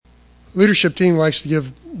leadership team likes to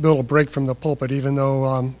give Bill a break from the pulpit, even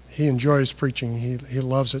though he enjoys preaching. He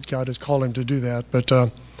loves it. God has called him to do that. But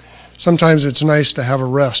sometimes it's nice to have a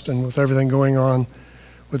rest, and with everything going on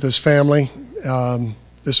with his family,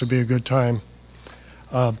 this would be a good time.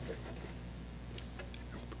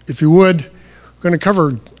 If you would, we're going to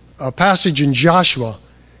cover a passage in Joshua.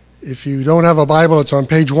 If you don't have a Bible, it's on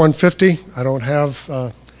page 150. I don't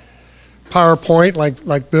have PowerPoint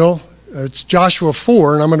like Bill. It's Joshua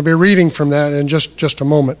 4, and I'm going to be reading from that in just a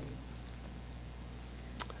moment.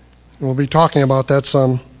 And we'll be talking about that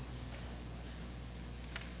some.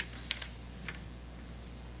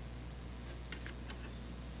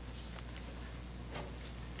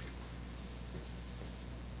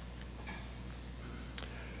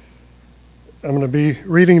 I'm going to be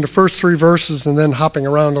reading the first 3 verses and then hopping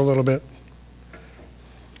around a little bit.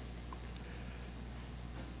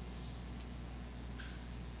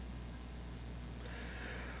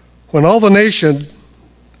 When all the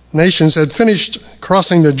nations had finished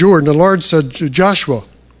crossing the Jordan, the Lord said to Joshua,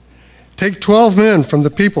 "Take 12 men from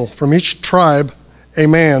the people, from each tribe a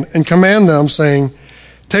man, and command them, saying,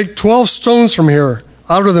 'Take 12 stones from here,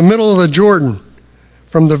 out of the middle of the Jordan,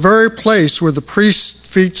 from the very place where the priest's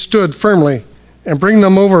feet stood firmly, and bring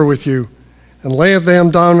them over with you, and lay them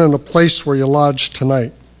down in the place where you lodge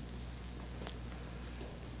tonight.'"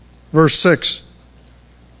 Verse 6,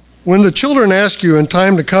 "When the children ask you in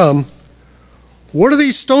time to come, 'What do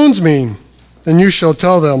these stones mean?' then you shall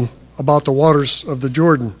tell them about the waters of the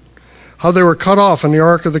Jordan, how they were cut off in the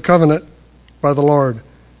Ark of the Covenant by the Lord.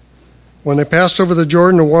 When they passed over the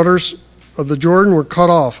Jordan, the waters of the Jordan were cut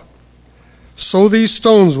off. So these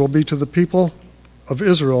stones will be to the people of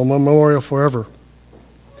Israel a memorial forever."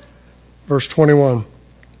 Verse 21,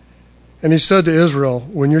 "And he said to Israel,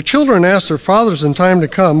 'When your children ask their fathers in time to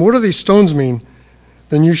come, what do these stones mean?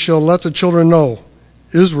 Then you shall let the children know,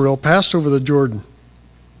 Israel passed over the Jordan.'"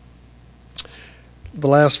 The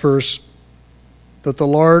last verse, "that the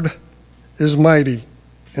Lord is mighty,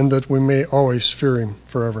 and that we may always fear him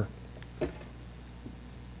forever."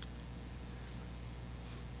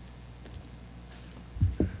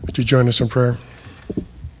 Would you join us in prayer?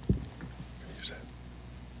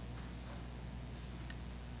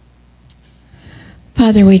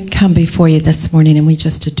 Father, we come before you this morning and we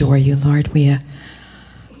just adore you, Lord. We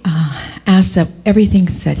ask that everything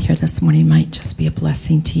said here this morning might just be a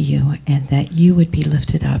blessing to you, and that you would be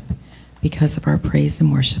lifted up because of our praise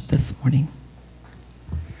and worship this morning.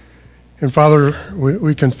 And Father,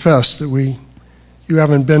 we confess that you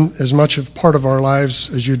haven't been as much of part of our lives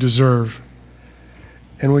as you deserve.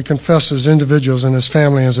 And we confess as individuals and as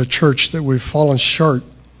family, as a church, that we've fallen short.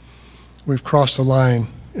 We've crossed the line,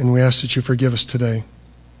 and we ask that you forgive us today.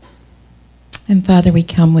 And Father, we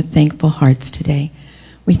come with thankful hearts today.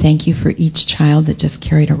 We thank you for each child that just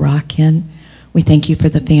carried a rock in. We thank you for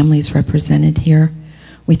the families represented here.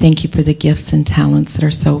 We thank you for the gifts and talents that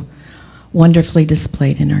are so wonderfully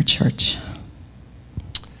displayed in our church.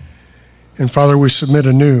 And Father, we submit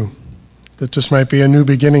anew that this might be a new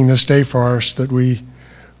beginning this day for us, that we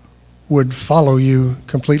would follow you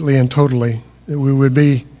completely and totally, that we would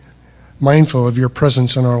be mindful of your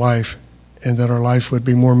presence in our life, and that our life would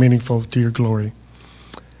be more meaningful to your glory,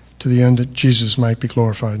 to the end that Jesus might be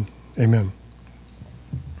glorified. Amen.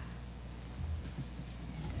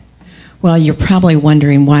 Well, you're probably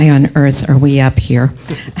wondering, why on earth are we up here?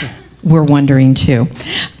 We're wondering too.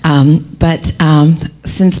 But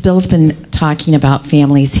since Bill's been talking about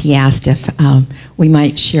families, he asked if we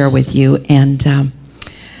might share with you. And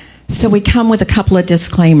so we come with a couple of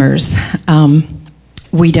disclaimers.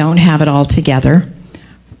 We don't have it all together.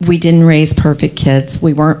 We didn't raise perfect kids.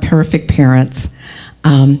 We weren't perfect parents.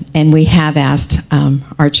 And we have asked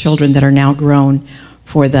our children that are now grown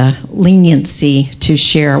for the leniency to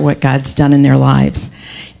share what God's done in their lives.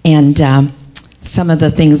 And some of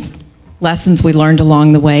the lessons we learned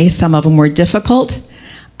along the way, some of them were difficult.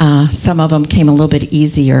 Some of them came a little bit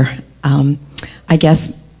easier. I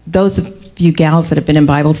guess those of you gals that have been in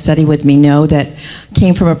Bible study with me know that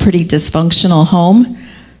came from a pretty dysfunctional home.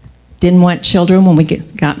 Didn't want children when we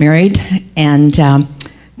got married, and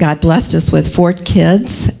God blessed us with 4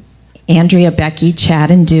 kids, Andrea, Becky, Chad,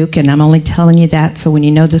 and Duke, and I'm only telling you that so when you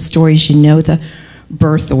know the stories, you know the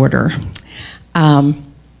birth order. And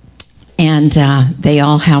they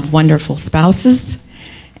all have wonderful spouses,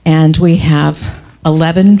 and we have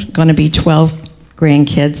 11, going to be 12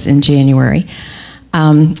 grandkids in January.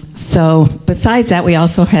 So besides that, we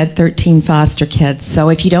also had 13 foster kids. So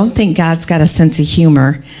if you don't think God's got a sense of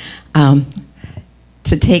humor,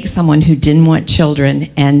 to take someone who didn't want children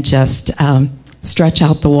and just stretch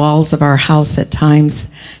out the walls of our house at times,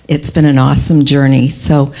 it's been an awesome journey.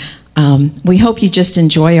 So We hope you just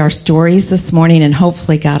enjoy our stories this morning, and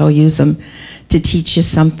hopefully God will use them to teach you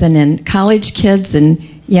something. And college kids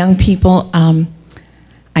and young people,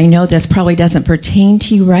 I know this probably doesn't pertain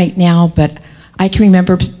to you right now, but I can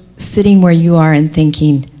remember sitting where you are and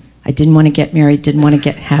thinking, I didn't want to get married, didn't want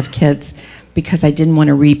to have kids, because I didn't want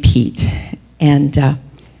to repeat. And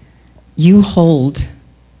you hold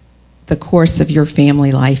the course of your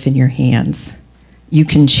family life in your hands. You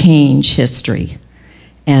can change history.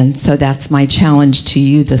 And so that's my challenge to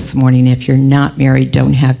you this morning. If you're not married,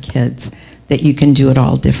 don't have kids, that you can do it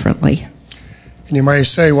all differently. And you might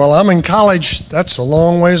say, well, I'm in college. That's a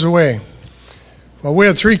long ways away. Well, we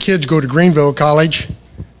had 3 kids go to Greenville College.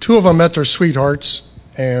 2 of them met their sweethearts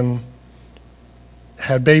and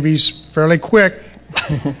had babies fairly quick.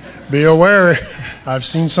 Be aware, I've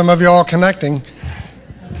seen some of you all connecting.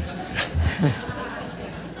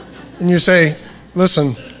 And you say,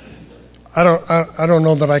 listen, I don't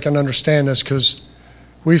know that I can understand this, because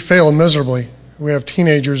we fail miserably. We have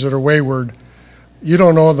teenagers that are wayward. You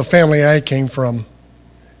don't know the family I came from,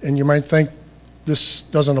 and you might think this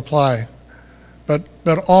doesn't apply. But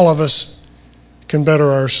all of us can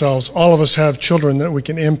better ourselves. All of us have children that we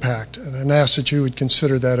can impact, and I ask that you would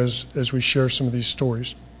consider that as we share some of these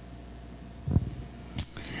stories.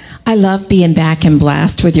 I love being back in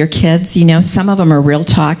Blast with your kids. You know, some of them are real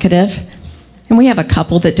talkative, and we have a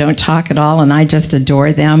couple that don't talk at all, and I just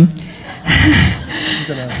adore them.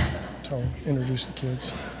 You're going to introduce the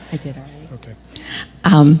kids? I did already. Okay.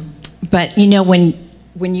 But, you know,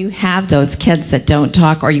 when you have those kids that don't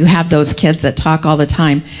talk, or you have those kids that talk all the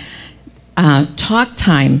time, talk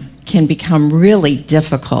time can become really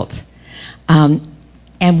difficult.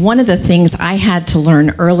 And one of the things I had to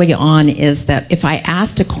learn early on is that if I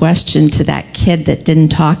asked a question to that kid that didn't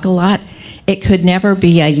talk a lot, it could never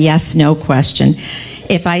be a yes-no question.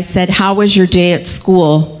 If I said, how was your day at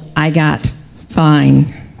school? I got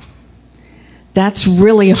fine. That's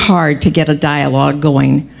really hard to get a dialogue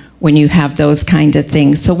going when you have those kind of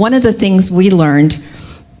things. So one of the things we learned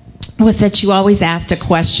was that you always asked a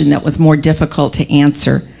question that was more difficult to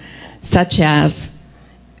answer, such as,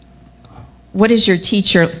 what does your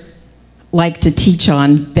teacher like to teach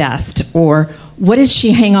on best? Or what does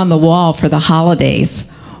she hang on the wall for the holidays?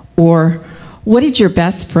 Or what did your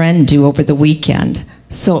best friend do over the weekend?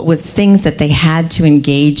 So it was things that they had to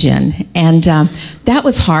engage in. And that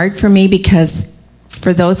was hard for me, because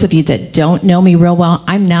for those of you that don't know me real well,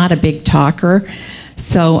 I'm not a big talker.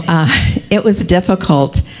 So it was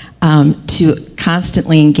difficult to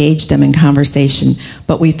constantly engage them in conversation,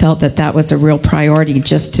 but we felt that that was a real priority,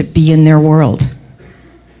 just to be in their world.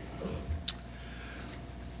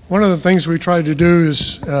 One of the things we tried to do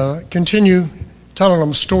is continue telling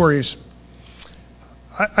them stories.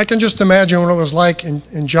 I can just imagine what it was like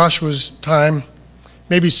in Joshua's time,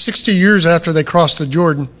 maybe 60 years after they crossed the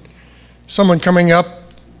Jordan, someone coming up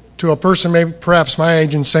to a person maybe perhaps my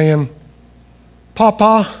age and saying,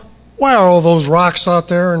 Papa, why are all those rocks out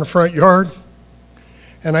there in the front yard?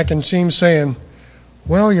 And I can see him saying,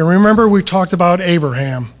 well, you remember we talked about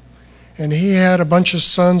Abraham, and he had a bunch of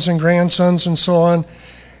sons and grandsons and so on,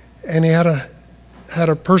 and he had a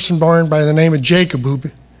person born by the name of Jacob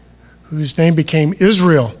whose name became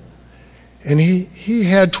Israel. And he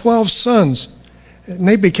had 12 sons, and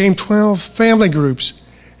they became 12 family groups,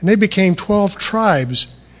 and they became 12 tribes,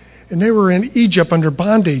 and they were in Egypt under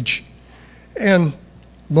bondage. And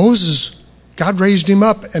Moses, God raised him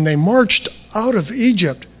up, and they marched out of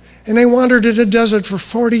Egypt, and they wandered in the desert for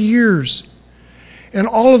 40 years. And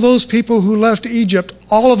all of those people who left Egypt,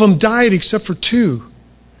 all of them died except for 2.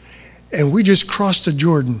 And we just crossed the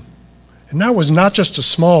Jordan. And that was not just a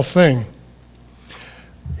small thing.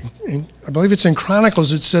 I believe it's in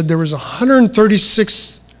Chronicles, it said there was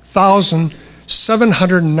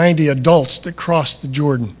 136,790 adults that crossed the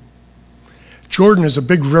Jordan. Jordan is a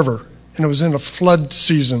big river, and it was in a flood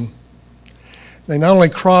season. They not only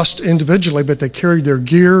crossed individually, but they carried their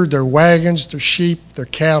gear, their wagons, their sheep, their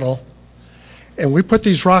cattle. And we put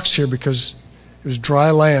these rocks here because it was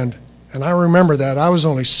dry land. And I remember that. I was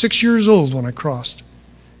only 6 years old when I crossed,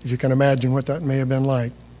 if you can imagine what that may have been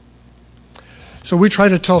like. So we tried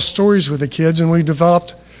to tell stories with the kids, and we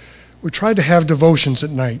tried to have devotions at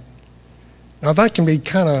night. Now that can be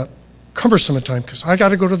kind of cumbersome at times, because I got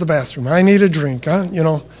to go to the bathroom. I need a drink, you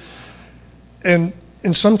know. And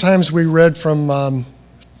sometimes we read from,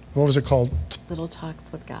 what was it called? Little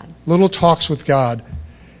Talks with God. Little Talks with God.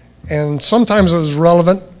 And sometimes it was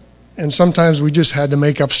relevant, and sometimes we just had to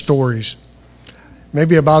make up stories.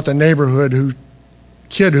 Maybe about the neighborhood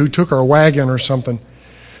kid who took our wagon or something.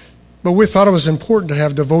 But we thought it was important to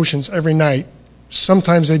have devotions every night.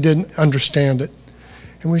 Sometimes they didn't understand it.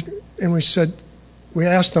 And we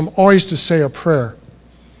asked them always to say a prayer.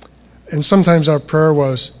 And sometimes our prayer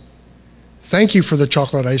was, thank you for the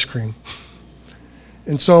chocolate ice cream.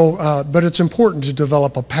 And so, but it's important to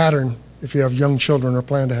develop a pattern if you have young children or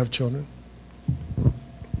plan to have children.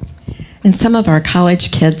 And some of our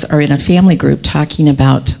college kids are in a family group talking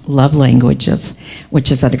about love languages,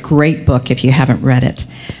 which is a great book if you haven't read it.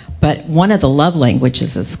 But one of the love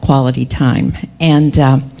languages is quality time. And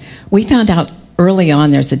we found out early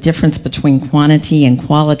on there's a difference between quantity and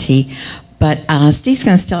quality. But Steve's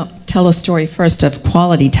going to tell a story first of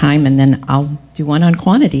quality time, and then I'll do one on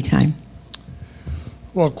quantity time.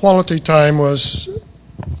 Well, quality time was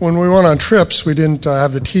when we went on trips, we didn't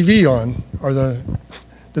have the TV on or the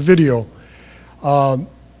video. And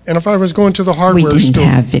if I was going to the hardware store... We didn't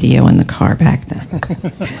have video in the car back then.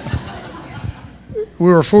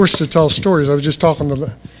 We were forced to tell stories. I was just talking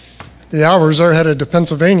to the hours I headed to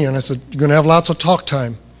Pennsylvania, and I said, you're going to have lots of talk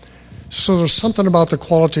time. So there's something about the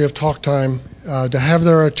quality of talk time, to have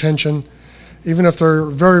their attention, even if they're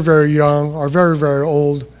very, very young or very, very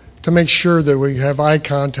old, to make sure that we have eye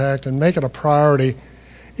contact and make it a priority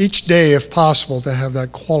each day, if possible, to have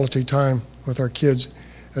that quality time with our kids,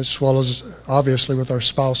 as well as, obviously, with our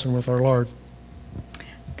spouse and with our Lord.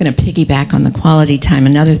 I'm going to piggyback on the quality time.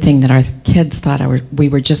 Another thing that our kids thought we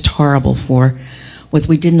were just horrible for was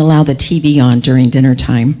we didn't allow the TV on during dinner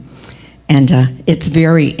time. And it's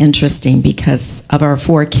very interesting because of our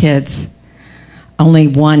 4 kids, only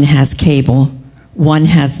 1 has cable, 1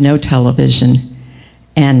 has no television,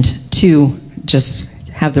 and 2 just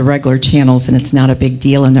have the regular channels, and it's not a big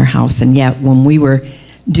deal in their house. And yet, when we were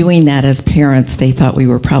doing that as parents, they thought we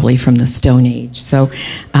were probably from the Stone Age. So,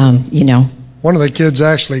 One of the kids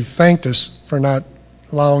actually thanked us for not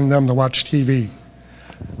allowing them to watch TV.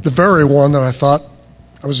 The very one that I thought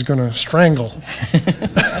I was going to strangle.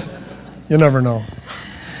 You never know.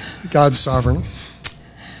 God's sovereign.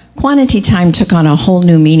 Quantity time took on a whole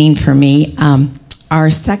new meaning for me.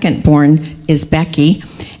 Our second born is Becky,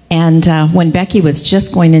 and when Becky was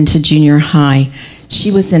just going into junior high,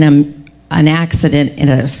 she was in an accident in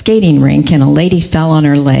a skating rink, and a lady fell on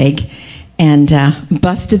her leg and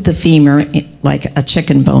busted the femur like a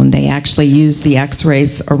chicken bone. They actually used the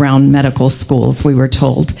x-rays around medical schools, we were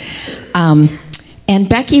told. And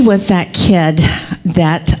Becky was that kid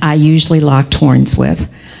that I usually locked horns with.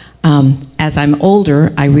 As I'm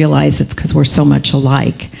older, I realize it's because we're so much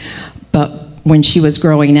alike. But when she was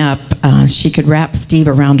growing up, she could wrap Steve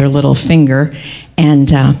around her little finger,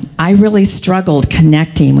 and I really struggled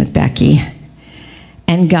connecting with Becky.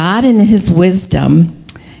 And God, in His wisdom,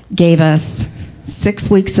 gave us 6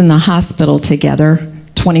 weeks in the hospital together,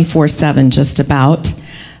 24/7 just about.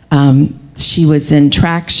 She was in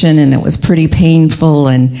traction, and it was pretty painful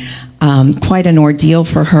and quite an ordeal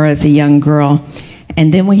for her as a young girl.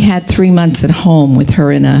 And then we had 3 months at home with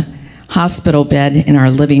her in a hospital bed in our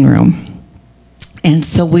living room. And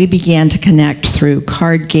so we began to connect through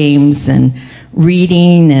card games and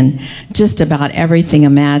reading and just about everything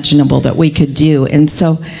imaginable that we could do. And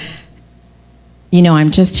so,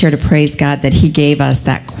 I'm just here to praise God that He gave us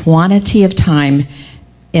that quantity of time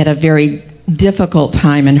at a very difficult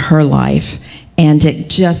time in her life. And it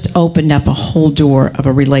just opened up a whole door of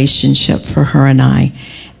a relationship for her and I.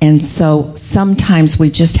 And so sometimes we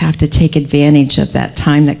just have to take advantage of that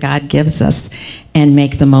time that God gives us and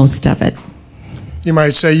make the most of it. You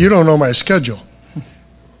might say, you don't know my schedule.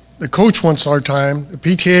 The coach wants our time. The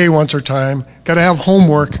PTA wants our time. Got to have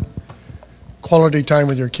homework. Quality time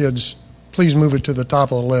with your kids. Please move it to the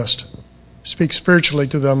top of the list. Speak spiritually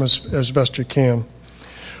to them as best you can.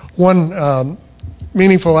 One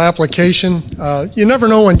meaningful application. You never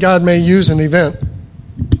know when God may use an event.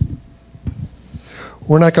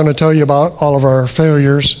 We're not going to tell you about all of our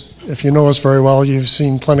failures. If you know us very well, you've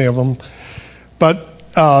seen plenty of them. But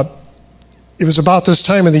it was about this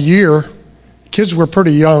time of the year. Kids were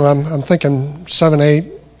pretty young. I'm thinking 7, 8.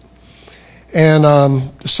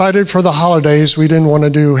 And decided for the holidays we didn't want to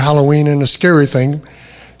do Halloween and a scary thing.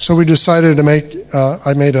 So we decided to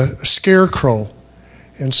I made a scarecrow.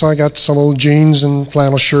 And so I got some old jeans and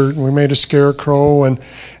flannel shirt, and we made a scarecrow. And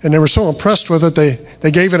they were so impressed with it,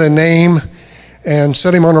 they gave it a name and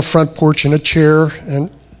set him on a front porch in a chair. And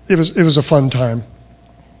it was a fun time.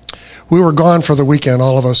 We were gone for the weekend,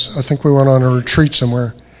 all of us. I think we went on a retreat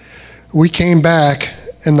somewhere. We came back,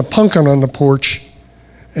 and the pumpkin on the porch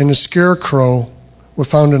and the scarecrow were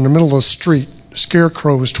found in the middle of the street. The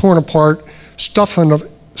scarecrow was torn apart, stuffed in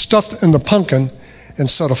the pumpkin, and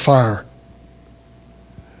set afire.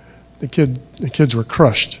 The kids were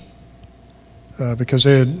crushed because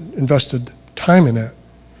they had invested time in it.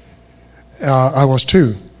 I was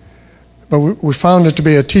too. But we found it to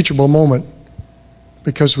be a teachable moment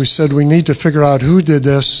because we said we need to figure out who did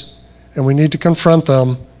this, and we need to confront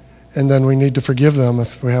them, and then we need to forgive them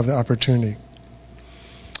if we have the opportunity.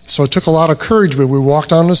 So it took a lot of courage, but we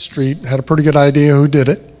walked on the street, had a pretty good idea who did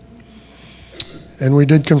it, and we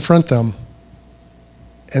did confront them.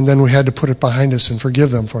 And then we had to put it behind us and forgive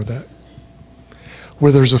them for that.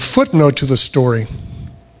 Where there's a footnote to the story,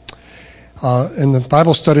 in the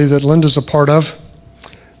Bible study that Linda's a part of,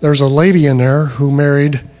 there's a lady in there who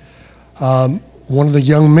married one of the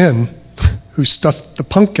young men who stuffed the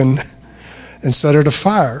pumpkin and set it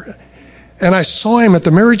afire. And I saw him at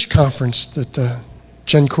the marriage conference that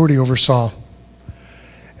Jen Cordy oversaw.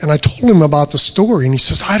 And I told him about the story, and he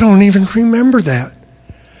says, I don't even remember that.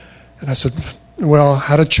 And I said, well,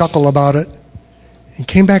 had a chuckle about it. He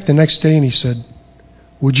came back the next day and he said,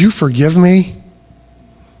 would you forgive me?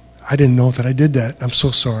 I didn't know that I did that. I'm so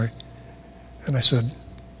sorry. And I said,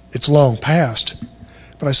 it's long past.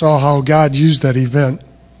 But I saw how God used that event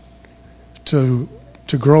to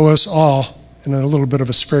grow us all in a little bit of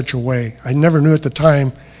a spiritual way. I never knew at the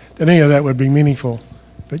time that any of that would be meaningful.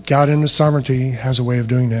 But God in His sovereignty has a way of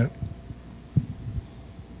doing that.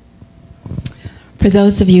 For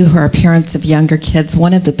those of you who are parents of younger kids,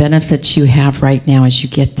 one of the benefits you have right now is you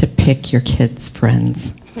get to pick your kids'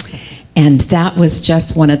 friends. And that was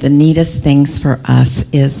just one of the neatest things for us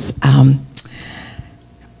is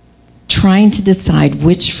trying to decide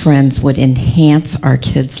which friends would enhance our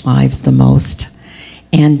kids' lives the most.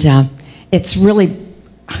 And it's really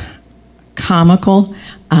comical.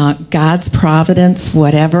 God's providence,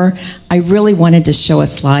 whatever. I really wanted to show a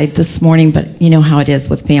slide this morning, but you know how it is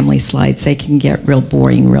with family slides. They can get real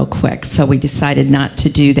boring real quick, so we decided not to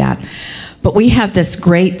do that. But we have this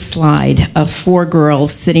great slide of 4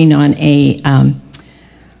 girls sitting on a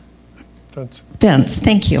fence.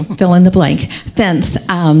 Thank you. Fill in the blank. Fence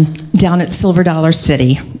down at Silver Dollar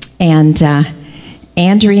City. And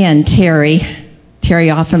Andrea and Terry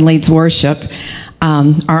often leads worship,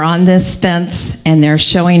 are on this fence, and they're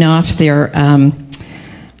showing off their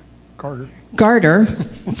garter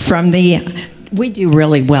from the... We do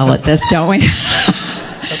really well at this, don't we?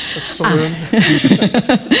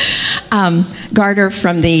 Garter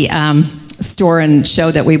from the store and show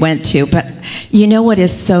that we went to. But you know what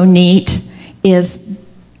is so neat is,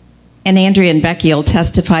 and Andrea and Becky will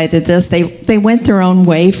testify to this, they went their own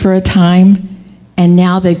way for a time, and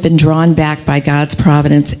now they've been drawn back by God's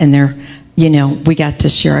providence, and they're, we got to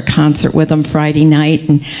share a concert with them Friday night.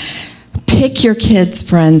 And pick your kids'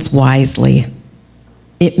 friends wisely.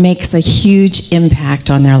 It makes a huge impact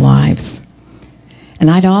on their lives. And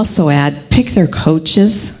I'd also add, pick their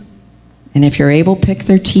coaches, and if you're able, pick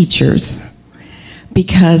their teachers,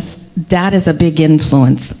 because that is a big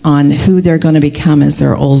influence on who they're going to become as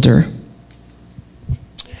they're older.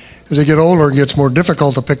 As they get older, it gets more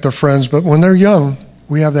difficult to pick their friends, but when they're young,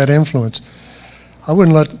 we have that influence. I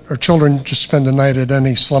wouldn't let our children just spend a night at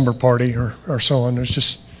any slumber party or so on. There's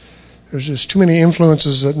just too many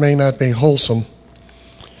influences that may not be wholesome.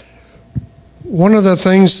 One of the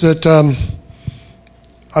things that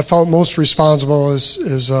I felt most responsible as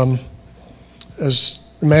the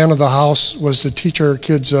man of the house was to teach our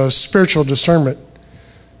kids spiritual discernment,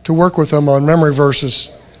 to work with them on memory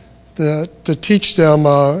verses, to teach them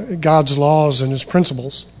God's laws and His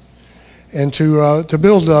principles, and to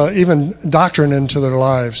build even doctrine into their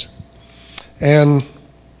lives. And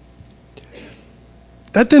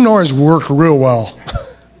that didn't always work real well.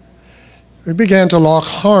 We began to lock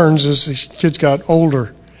horns as the kids got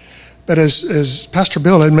older. But as Pastor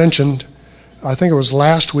Bill had mentioned, I think it was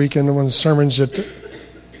last week in one of the sermons, that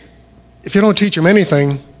if you don't teach them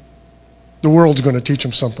anything, the world's going to teach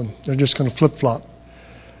them something. They're just going to flip-flop.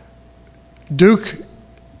 Duke,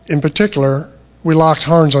 in particular, we locked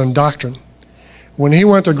horns on doctrine. When he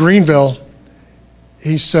went to Greenville,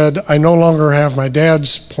 he said, I no longer have my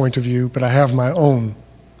dad's point of view, but I have my own.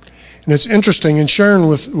 And it's interesting, in sharing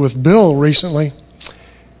with Bill recently,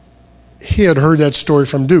 he had heard that story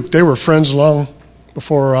from Duke. They were friends long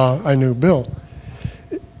before I knew Bill.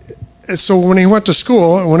 And so when he went to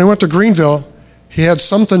school, when he went to Greenville, he had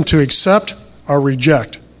something to accept or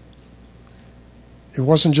reject. It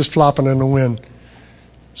wasn't just flopping in the wind.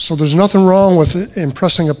 So there's nothing wrong with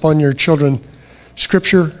impressing upon your children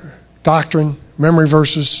Scripture, doctrine, memory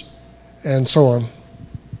verses, and so on.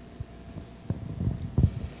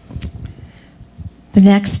 The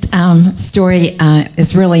next story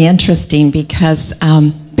is really interesting because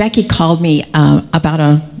Becky called me about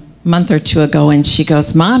a month or two ago, and she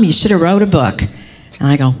goes, Mom, you should have wrote a book. And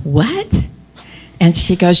I go, what? And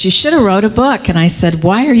she goes, you should have wrote a book. And I said,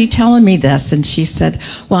 why are you telling me this? And she said,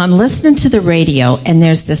 well, I'm listening to the radio, and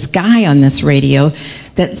there's this guy on this radio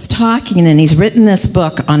that's talking, and he's written this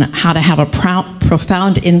book on how to have a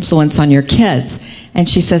profound influence on your kids. And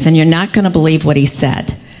she says, and you're not going to believe what he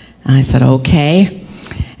said. And I said, okay.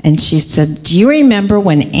 And she said, do you remember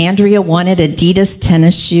when Andrea wanted Adidas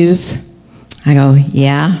tennis shoes? I go,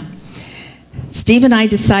 yeah. Steve and I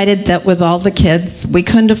decided that with all the kids, we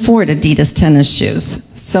couldn't afford Adidas tennis shoes.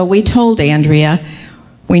 So we told Andrea,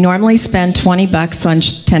 we normally spend $20 on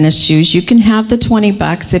tennis shoes. You can have the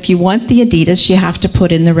 $20. If you want the Adidas, you have to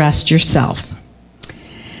put in the rest yourself.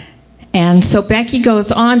 And so Becky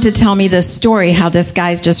goes on to tell me this story, how this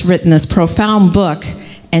guy's just written this profound book,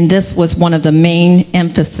 and this was one of the main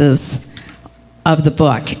emphases of the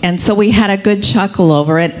book. And so we had a good chuckle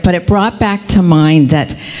over it, but it brought back to mind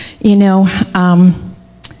that,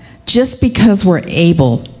 just because we're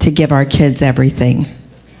able to give our kids everything,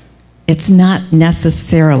 it's not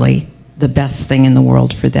necessarily the best thing in the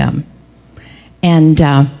world for them. And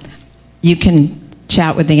you can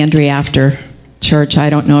chat with Andrea after church. I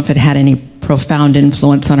don't know if it had any profound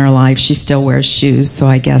influence on her life. She still wears shoes, so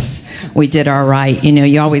I guess we did all right.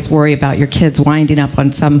 You always worry about your kids winding up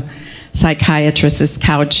on some psychiatrist's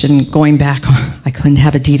couch and going back, oh, I couldn't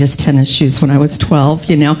have Adidas tennis shoes when I was 12,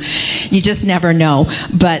 You just never know.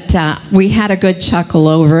 But we had a good chuckle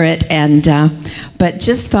over it, and but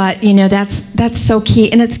just thought, that's so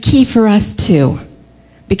key, and it's key for us too,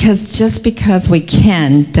 because just because we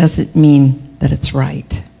can doesn't mean that it's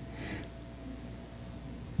right.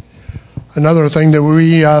 Another thing that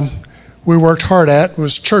we worked hard at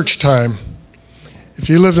was church time. If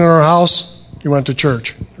you lived in our house, you went to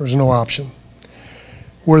church. There was no option.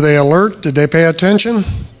 Were they alert? Did they pay attention?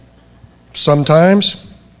 Sometimes.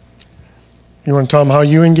 You want to tell them how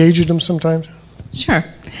you engaged them sometimes? Sure.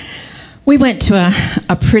 We went to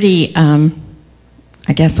a pretty,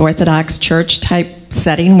 Orthodox church type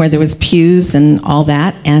setting where there was pews and all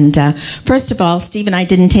that. And first of all, Steve and I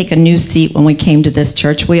didn't take a new seat when we came to this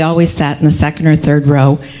church. We always sat in the second or third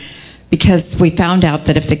row because we found out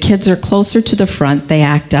that if the kids are closer to the front, they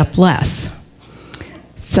act up less.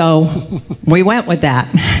 So we went with that.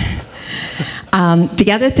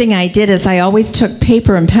 The other thing I did is I always took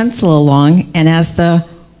paper and pencil along, and as the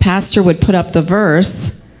pastor would put up the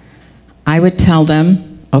verse, I would tell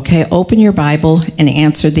them, okay, open your Bible and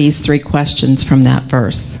answer these 3 questions from that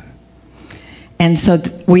verse. And so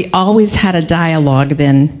we always had a dialogue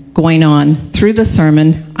then going on through the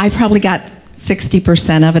sermon. I probably got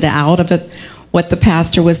 60% of it out of it, what the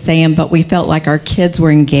pastor was saying, but we felt like our kids were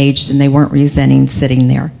engaged and they weren't resenting sitting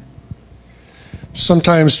there.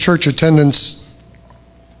 Sometimes church attendance,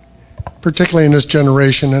 particularly in this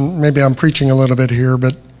generation, and maybe I'm preaching a little bit here,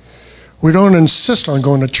 but we don't insist on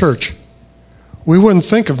going to church. We wouldn't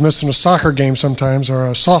think of missing a soccer game sometimes, or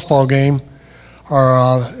a softball game, or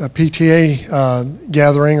a PTA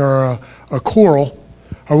gathering, or a choral,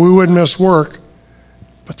 or we wouldn't miss work.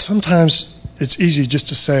 But sometimes it's easy just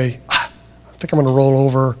to say, I think I'm going to roll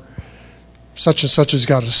over. Such and such has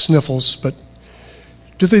got a sniffles. But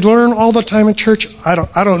do they learn all the time in church? I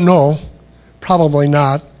don't know. Probably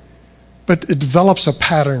not. But it develops a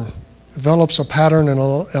pattern. It develops a pattern and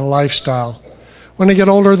a lifestyle. When they get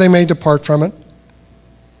older, they may depart from it,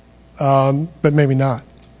 but maybe not.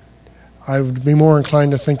 I would be more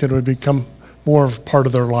inclined to think that it would become more of part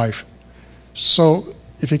of their life. So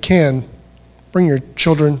if you can, bring your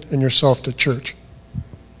children and yourself to church.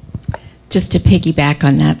 Just to piggyback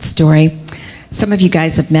on that story, some of you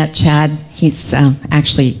guys have met Chad. He's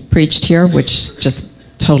actually preached here, which just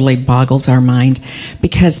totally boggles our mind,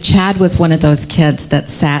 because Chad was one of those kids that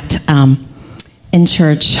sat in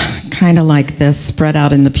church kind of like this, spread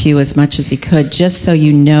out in the pew as much as he could, just so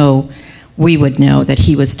we would know that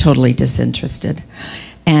he was totally disinterested.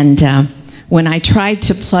 And when I tried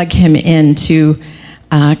to plug him into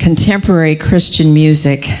contemporary Christian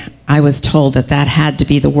music, I was told that had to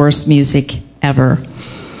be the worst music ever.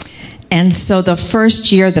 And so the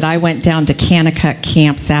first year that I went down to Kanakuk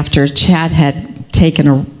camps after Chad had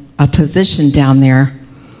taken a position down there,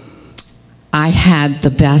 I had the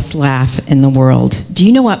best laugh in the world. Do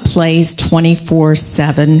you know what plays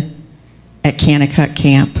 24/7 at Kanakuk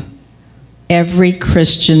camp? Every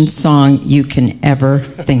Christian song you can ever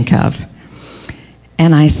think of.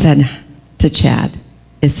 And I said to Chad,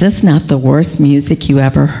 is this not the worst music you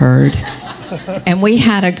ever heard? And we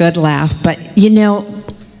had a good laugh, but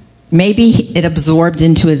maybe it absorbed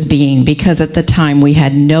into his being, because at the time we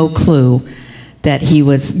had no clue that he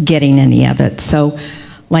was getting any of it. So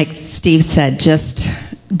like Steve said, just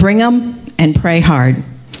bring them and pray hard.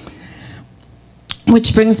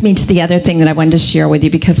 Which brings me to the other thing that I wanted to share with you,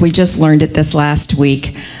 because we just learned it this last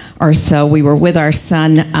week or so. We were with our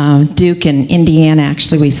son, Duke, in Indiana.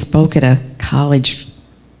 Actually, we spoke at a college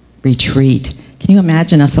retreat. Can you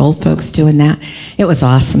imagine us old folks doing that? It was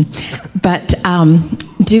awesome. But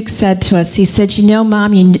Duke said to us, he said, you know,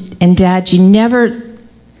 Mom and Dad, you never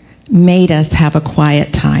made us have a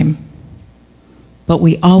quiet time, but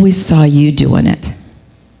we always saw you doing it.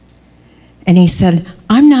 And he said,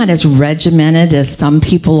 I'm not as regimented as some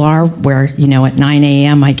people are, where, you know, at 9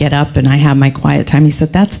 a.m. I get up and I have my quiet time. He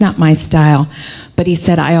said, that's not my style. But he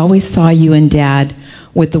said, I always saw you and Dad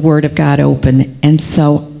with the Word of God open, and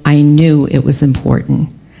so I knew it was important.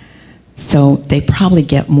 So they probably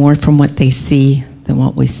get more from what they see than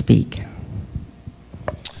what we speak.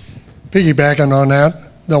 Piggybacking on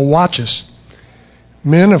that, they'll watch us.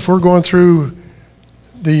 Men, if we're going through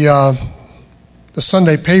the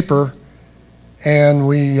Sunday paper and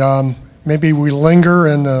we maybe we linger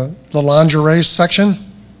in the lingerie section,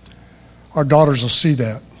 our daughters will see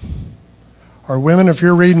that. Our women, if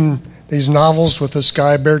you're reading these novels with this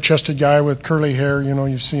guy, bare-chested guy with curly hair, you know,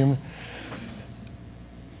 you see him,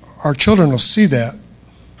 our children will see that.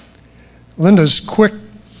 Linda's quick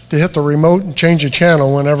to hit the remote and change the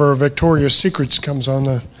channel whenever Victoria's Secrets comes on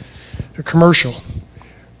the commercial.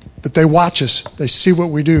 But they watch us. They see what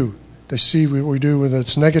we do. They see what we do with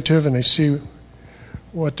its negative, and they see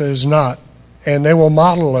what is not. And they will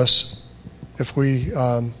model us if we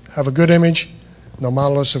have a good image. They'll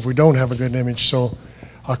model us if we don't have a good image. So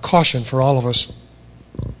a caution for all of us.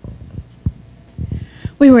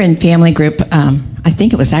 We were in family group, I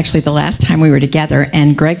think it was actually the last time we were together,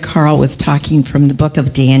 and Greg Carl was talking from the book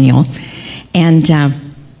of Daniel. And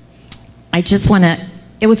I just want to,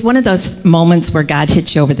 it was one of those moments where God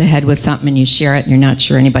hits you over the head with something and you share it and you're not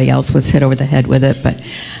sure anybody else was hit over the head with it. But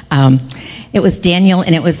it was Daniel,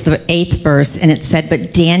 and it was the 8th verse, and it said,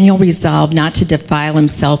 but Daniel resolved not to defile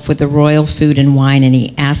himself with the royal food and wine, and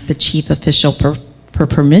he asked the chief official for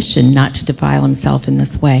permission not to defile himself in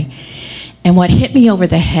this way. And what hit me over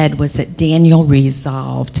the head was that Daniel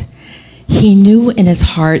resolved. He knew in his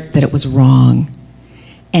heart that it was wrong,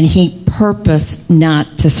 and he purposed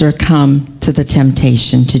not to succumb to the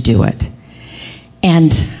temptation to do it.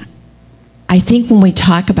 And I think when we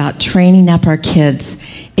talk about training up our kids,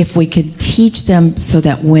 if we could teach them so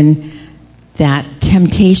that when that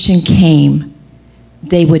temptation came,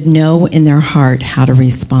 they would know in their heart how to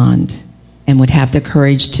respond and would have the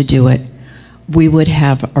courage to do it, we would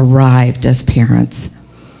have arrived as parents.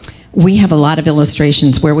 We have a lot of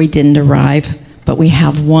illustrations where we didn't arrive, but we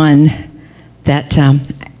have one that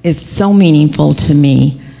is so meaningful to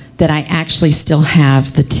me that I actually still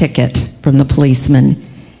have the ticket from the policeman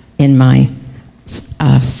in my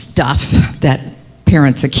stuff that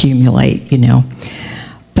parents accumulate, you know.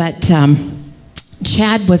 But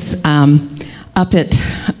Chad was up at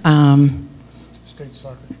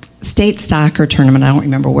state soccer tournament. I don't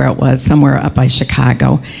remember where it was, somewhere up by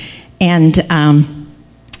Chicago. And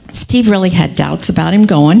Steve really had doubts about him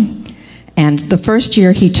going. And the first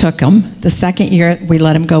year he took him. The second year we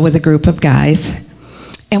let him go with a group of guys.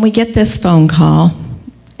 And we get this phone call,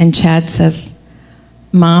 and Chad says,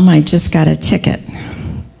 Mom, I just got a ticket.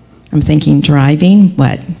 I'm thinking, driving?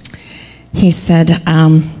 What? He said,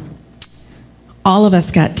 all of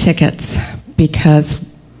us got tickets because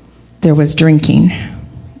there was drinking.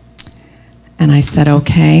 And I said,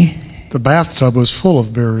 okay. The bathtub was full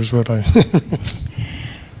of beer is what I...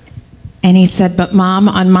 And he said, but Mom,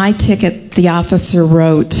 on my ticket, the officer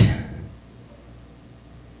wrote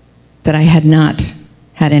that I had not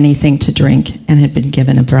had anything to drink and had been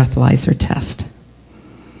given a breathalyzer test.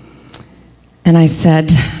 And I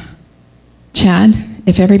said, Chad,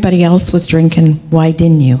 if everybody else was drinking, why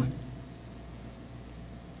didn't you?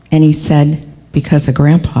 And he said, because of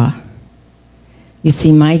Grandpa. You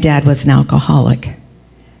see, my dad was an alcoholic,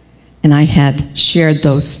 and I had shared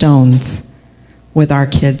those stones with our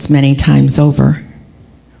kids many times over.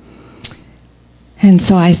 And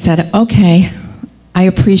so I said, okay, I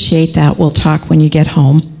appreciate that. We'll talk when you get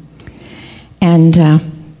home. And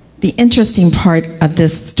the interesting part of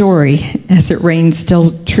this story, as it reigns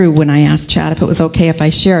still true when I asked Chad if it was okay if I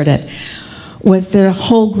shared it, was the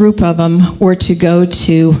whole group of them were to go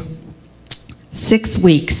to 6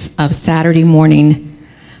 weeks of Saturday morning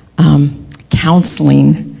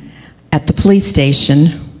counseling at the police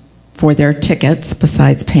station for their tickets,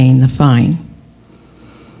 besides paying the fine.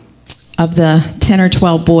 Of the 10 or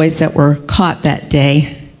 12 boys that were caught that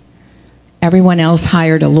day, everyone else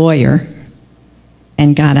hired a lawyer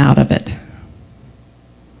and got out of it.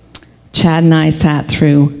 Chad and I sat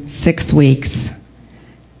through 6 weeks,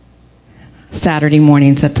 Saturday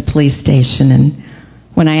mornings at the police station, and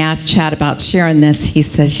when I asked Chad about sharing this, he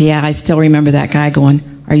says, yeah, I still remember that guy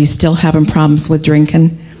going, are you still having problems with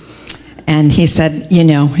drinking? And he said,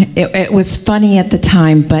 it was funny at the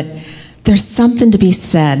time, but there's something to be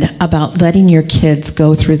said about letting your kids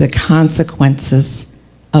go through the consequences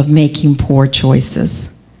of making poor choices.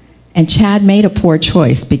 And Chad made a poor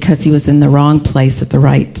choice because he was in the wrong place at the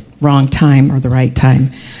wrong time or the right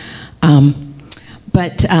time.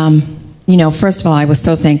 First of all, I was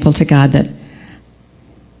so thankful to God that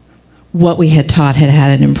what we had taught had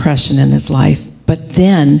had an impression in his life. But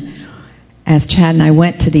then, as Chad and I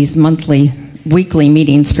went to these weekly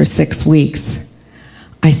meetings for 6 weeks,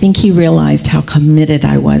 I think he realized how committed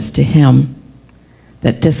I was to him,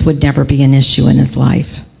 that this would never be an issue in his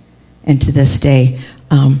life. And to this day,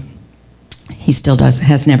 he still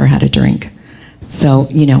has never had a drink. So,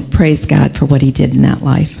 praise God for what he did in that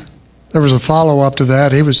life. There was a follow-up to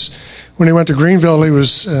that. When he went to Greenville, he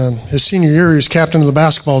was, his senior year, he was captain of the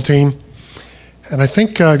basketball team. And I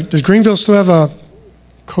think, does Greenville still have a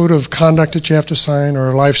code of conduct that you have to sign, or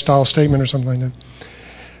a lifestyle statement or something like that?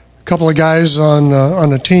 A couple of guys on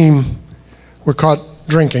the team were caught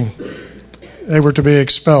drinking. They were to be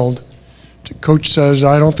expelled. The coach says,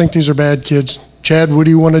 I don't think these are bad kids. Chad, what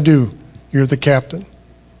do you want to do? You're the captain.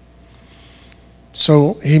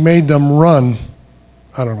 So he made them run,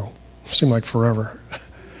 I don't know, seemed like forever.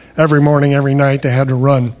 Every morning, every night, they had to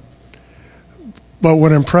run. But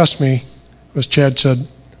what impressed me was Chad said,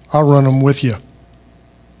 I'll run them with you.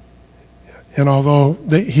 And although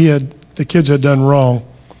the kids had done wrong,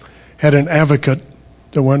 had an advocate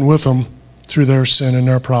that went with them through their sin and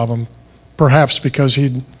their problem, perhaps because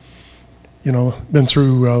he'd, been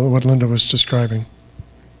through what Linda was describing.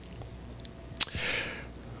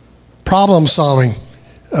 Problem solving.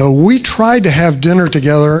 We tried to have dinner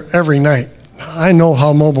together every night. I know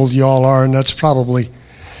how mobile y'all are, and that's probably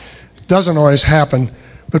doesn't always happen.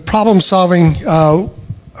 But problem solving,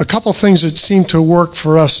 a couple things that seemed to work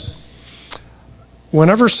for us.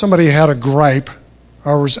 Whenever somebody had a gripe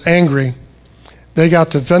or was angry, they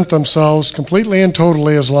got to vent themselves completely and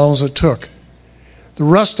totally as long as it took. The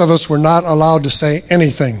rest of us were not allowed to say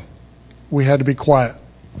anything. We had to be quiet.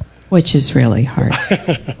 Which is really hard.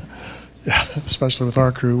 Yeah, especially with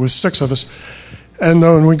our crew, with 6 of us. And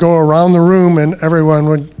then we go around the room and everyone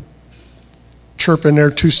would chirp in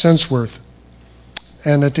their 2 cents worth.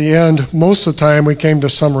 And at the end, most of the time, we came to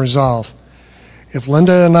some resolve. If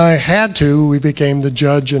Linda and I had to, we became the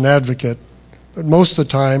judge and advocate. But most of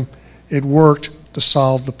the time, it worked to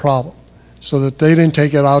solve the problem, so that they didn't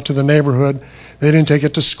take it out to the neighborhood, they didn't take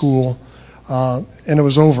it to school, and it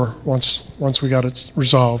was over once we got it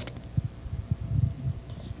resolved.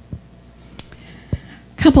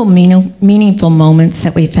 A couple meaningful moments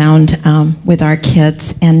that we found with our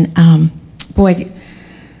kids, and boy,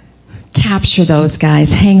 capture those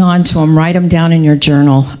guys, hang on to them, write them down in your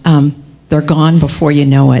journal. They're gone before you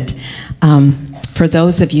know it. For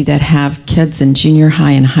those of you that have kids in junior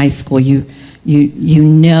high and high school, you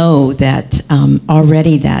know that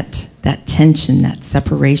already that tension, that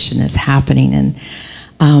separation is happening.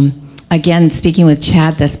 And again, speaking with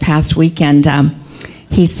Chad this past weekend,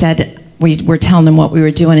 he said, we were telling him what we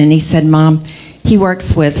were doing, and he said, Mom, he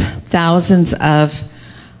works with thousands of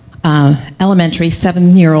elementary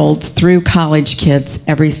 7-year-olds through college kids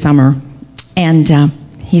every summer. And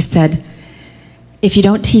he said, if you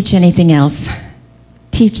don't teach anything else,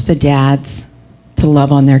 teach the dads to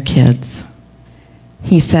love on their kids.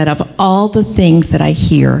 He said, of all the things that I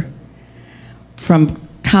hear from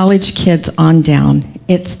college kids on down,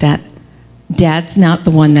 it's that Dad's not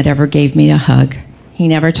the one that ever gave me a hug. He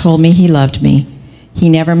never told me he loved me. He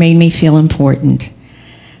never made me feel important.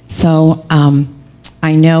 So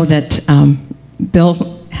I know that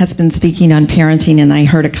Bill has been speaking on parenting, and I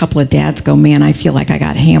heard a couple of dads go, man, I feel like I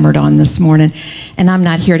got hammered on this morning. And I'm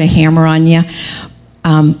not here to hammer on you,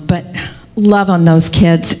 but love on those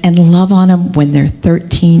kids, and love on them when they're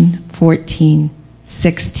 13, 14,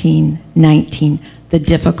 16, 19, the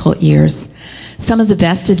difficult years. Some of the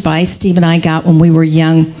best advice Steve and I got when we were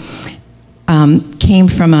young came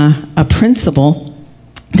from a principal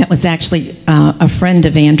that was actually a friend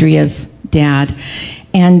of Andrea's dad.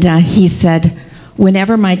 And he said,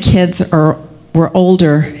 whenever my kids were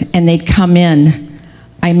older and they'd come in,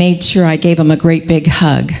 I made sure I gave them a great big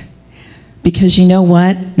hug. Because you know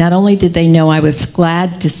what? Not only did they know I was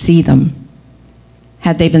glad to see them,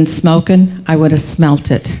 had they been smoking, I would have smelt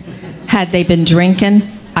it. Had they been drinking,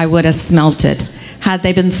 I would have smelt it. Had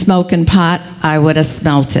they been smoking pot, I would have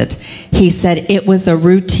smelt it. He said it was a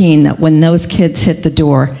routine that when those kids hit the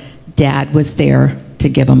door, Dad was there to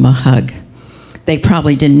give them a hug. They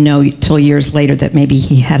probably didn't know till years later that maybe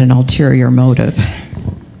he had an ulterior motive.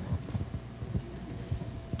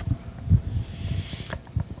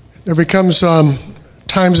 There becomes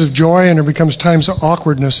times of joy, and there becomes times of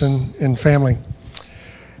awkwardness in family.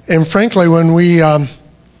 And frankly, when we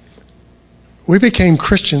became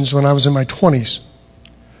Christians when I was in my 20s.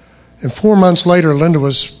 And 4 months later, Linda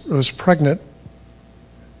was pregnant,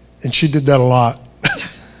 and she did that a lot.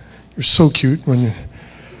 You're so cute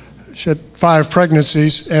she had 5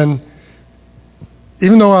 pregnancies, and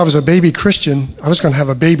even though I was a baby Christian, I was going to have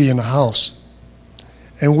a baby in the house.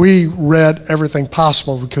 And we read everything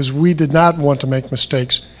possible because we did not want to make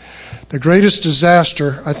mistakes. The greatest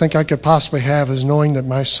disaster I think I could possibly have is knowing that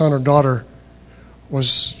my son or daughter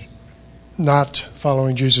was not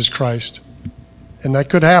following Jesus Christ. And that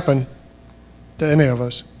could happen to any of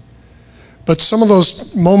us. But some of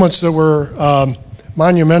those moments that were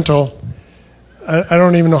monumental, I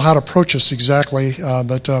don't even know how to approach this exactly,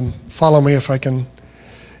 but follow me if I can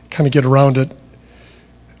kind of get around it.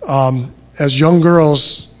 As young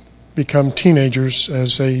girls become teenagers,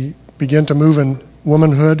 as they begin to move in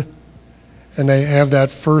womanhood, and they have that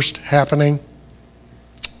first happening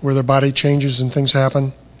where their body changes and things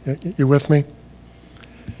happen. You with me?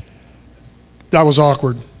 That was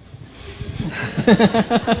awkward.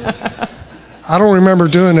 I don't remember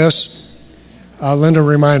doing this. Linda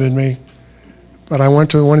reminded me. But I went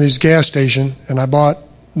to one of these gas stations, and I bought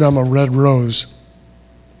them a red rose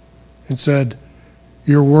and said,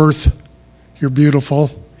 you're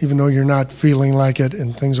beautiful, even though you're not feeling like it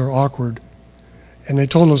and things are awkward. And they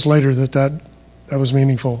told us later that was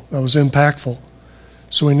meaningful, that was impactful.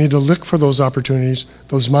 So we need to look for those opportunities,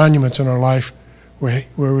 those monuments in our life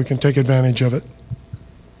where we can take advantage of it.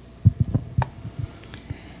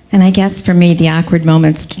 And I guess for me, the awkward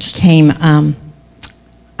moments came, I'm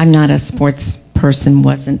not a sports person,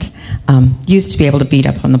 wasn't. Used to be able to beat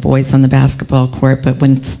up on the boys on the basketball court, but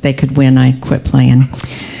when they could win, I quit playing.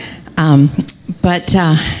 But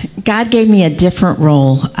God gave me a different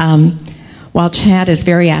role. While Chad is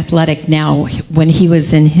very athletic now, when he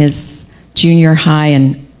was in his junior high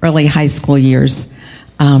and early high school years,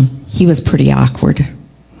 he was pretty awkward.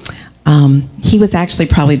 He was actually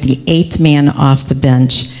probably the 8th man off the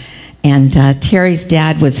bench, and Terry's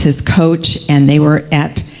dad was his coach, and they were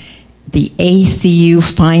at the ACU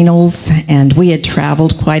finals, and we had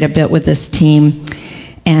traveled quite a bit with this team,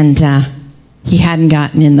 and he hadn't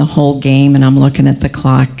gotten in the whole game, and I'm looking at the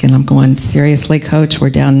clock, and I'm going, seriously, Coach, we're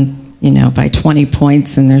down, by 20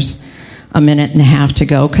 points, and there's a minute and a half to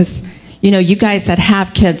go, because, you guys that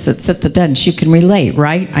have kids that sit the bench, you can relate,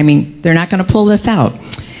 right? I mean, they're not going to pull this out.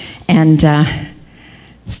 And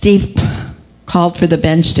Steve called for the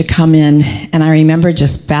bench to come in, and I remember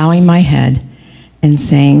just bowing my head and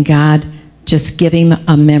saying, God, just give him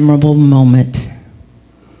a memorable moment.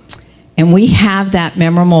 And we have that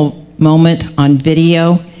memorable moment on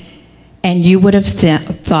video, and you would have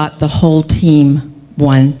thought the whole team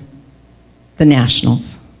won the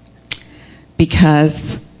Nationals.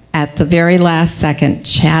 Because at the very last second,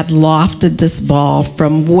 Chad lofted this ball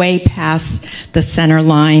from way past the center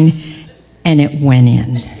line, and it went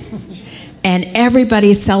in. And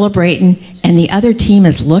everybody's celebrating, and the other team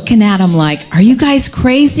is looking at him like, are you guys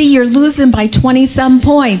crazy? You're losing by 20-some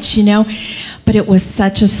points, But it was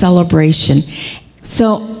such a celebration.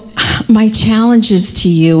 So my challenge to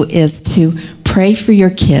you is to pray for your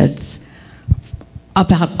kids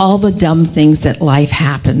about all the dumb things that life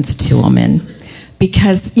happens to them in.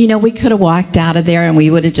 Because, we could have walked out of there and we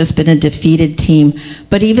would have just been a defeated team.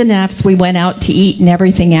 But even if we went out to eat and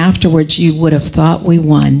everything afterwards, you would have thought we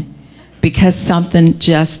won. Because something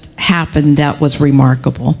just happened that was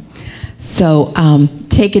remarkable. So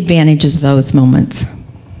take advantage of those moments.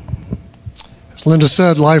 As Linda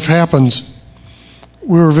said, life happens.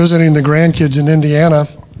 We were visiting the grandkids in Indiana.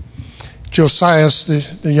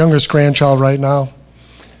 Josiah's the youngest grandchild right now.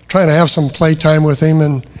 Trying to have some playtime with him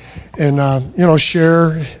and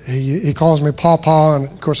share. He calls me Pawpaw, and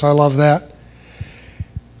of course I love that.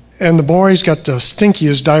 And the boys got the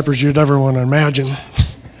stinkiest diapers you'd ever want to imagine.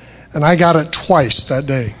 And I got it twice that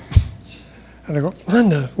day. And I go,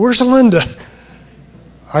 Linda, where's Linda?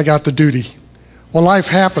 I got the duty. Well, life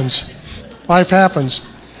happens. Life happens.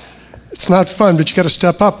 It's not fun, but you got to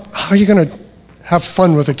step up. How are you going to have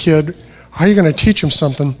fun with a kid? How are you going to teach them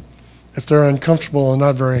something if they're uncomfortable and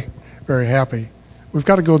not very, very happy? We've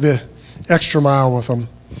got to go the extra mile with them.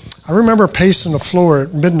 I remember pacing the floor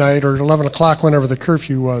at midnight or 11 o'clock, whenever the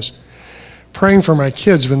curfew was, praying for my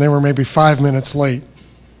kids when they were maybe 5 minutes late.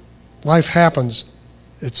 Life happens.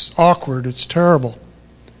 It's awkward. It's terrible.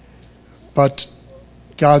 But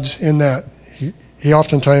God's in that. He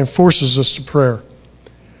oftentimes forces us to prayer.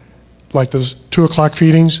 Like those 2 o'clock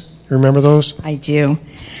feedings. You remember those? I do.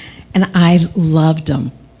 And I loved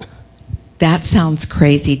them. That sounds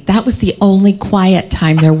crazy. That was the only quiet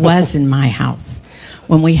time there was in my house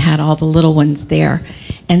when we had all the little ones there.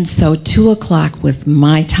 And so 2 o'clock was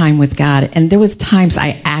my time with God. And there was times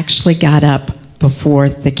I actually got up before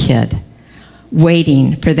the kid,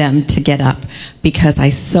 waiting for them to get up, because I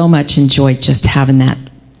so much enjoyed just having that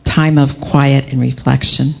time of quiet and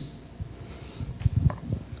reflection.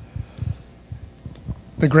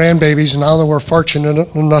 The grandbabies, now that we're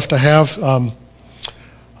fortunate enough to have,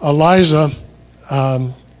 Eliza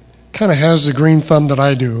kind of has the green thumb that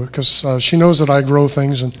I do, because she knows that I grow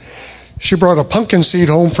things. And she brought a pumpkin seed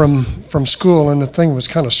home from school, and the thing was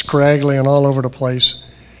kind of scraggly and all over the place.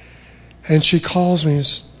 And she calls me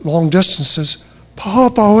long distance, says,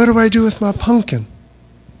 "Papa, what do I do with my pumpkin?"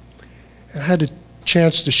 And I had a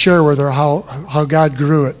chance to share with her how God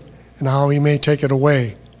grew it and how he may take it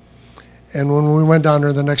away. And when we went down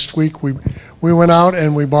there the next week, we went out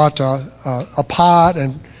and we bought a pot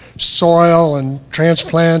and soil and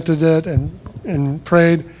transplanted it and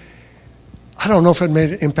prayed. I don't know if it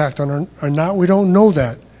made an impact on her or not. We don't know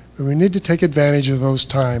that. But we need to take advantage of those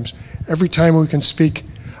times. Every time we can speak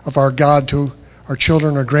of our God to our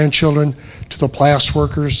children, our grandchildren, to the blast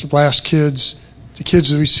workers, the blast kids, the kids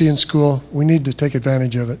that we see in school, we need to take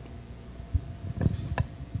advantage of it.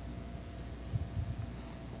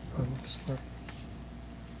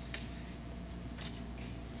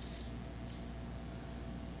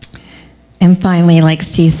 And finally, like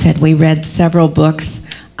Steve said, we read several books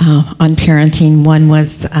on parenting. One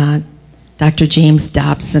was Dr. James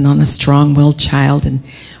Dobson on A Strong-Willed Child, and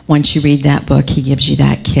once you read that book, he gives you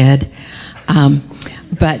that kid.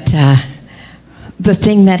 But the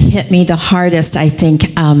thing that hit me the hardest, I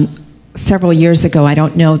think, several years ago, I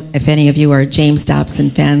don't know if any of you are James Dobson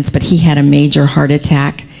fans, but he had a major heart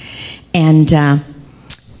attack and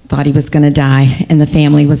thought he was going to die, and the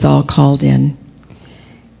family was all called in.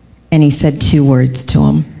 And he said 2 words to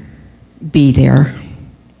him: be there.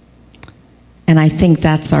 And I think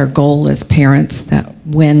that's our goal as parents, that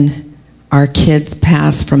when our kids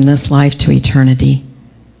pass from this life to eternity,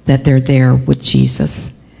 that they're there with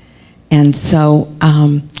Jesus. And so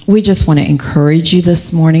we just want to encourage you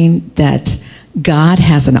this morning that God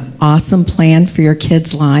has an awesome plan for your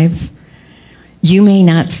kids' lives. You may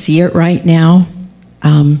not see it right now.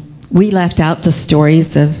 We left out the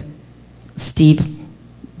stories of Steve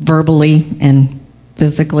verbally and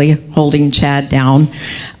physically holding Chad down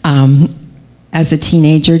as a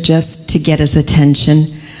teenager just to get his attention.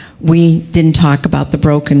 We didn't talk about the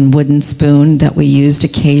broken wooden spoon that we used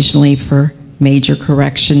occasionally for major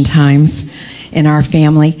correction times in our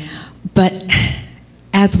family. But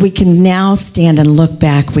as we can now stand and look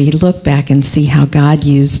back, we look back and see how God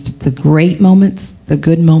used the great moments, the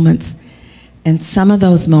good moments, and some of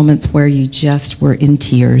those moments where you just were in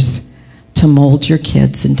tears to mold your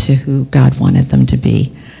kids into who God wanted them to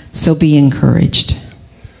be. So be encouraged.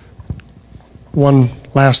 One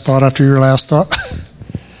last thought after your last thought.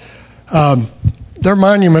 Their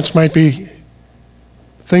monuments might be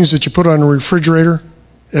things that you put on a refrigerator.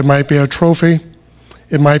 It might be a trophy.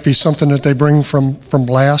 It might be something that they bring from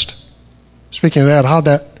blast. Speaking of that,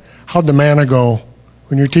 how'd the manna go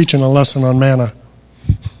when you're teaching a lesson on manna?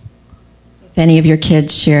 If any of your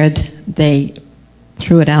kids shared, they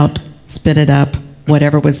threw it out, spit it up,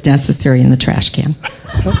 whatever was necessary in the trash can.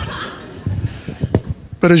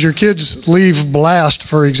 But as your kids leave blast,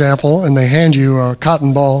 for example, and they hand you a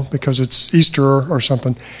cotton ball because it's Easter or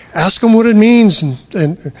something, ask them what it means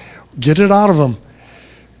and get it out of them.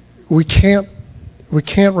 We can't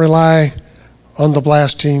rely on the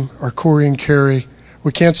blast team or Corey and Carrie.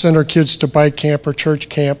 We can't send our kids to bike camp or church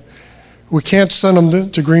camp. We can't send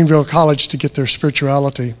them to Greenville College to get their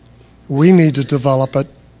spirituality. We need to develop it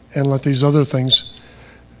and let these other things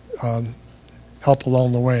help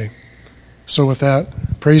along the way. So with that,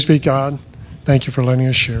 praise be God. Thank you for letting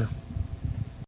us share.